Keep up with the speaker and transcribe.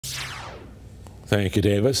Thank you,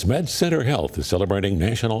 Davis. MedCenter Health is celebrating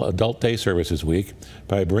National Adult Day Services Week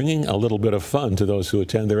by bringing a little bit of fun to those who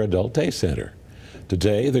attend their adult day center.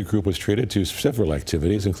 Today, the group was treated to several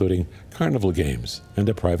activities, including carnival games and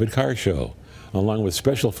a private car show, along with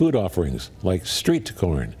special food offerings like street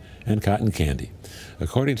corn and cotton candy.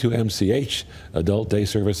 According to MCH, Adult Day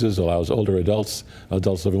Services allows older adults,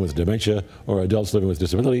 adults living with dementia, or adults living with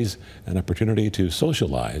disabilities an opportunity to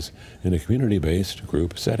socialize in a community-based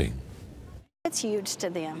group setting. It's huge to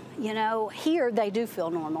them. You know, here they do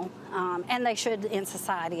feel normal, and they should in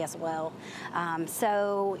society as well.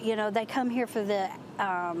 So, you know, they come here for the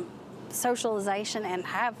socialization and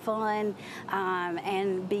have fun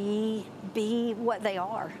and be what they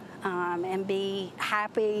are and be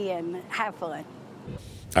happy and have fun.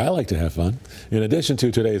 I like to have fun. In addition to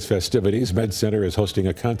today's festivities, MedCenter is hosting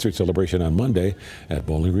a concert celebration on Monday at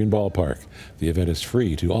Bowling Green Ballpark. The event is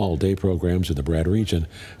free to all day programs in the Brad region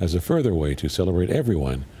as a further way to celebrate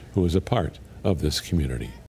everyone who is a part of this community.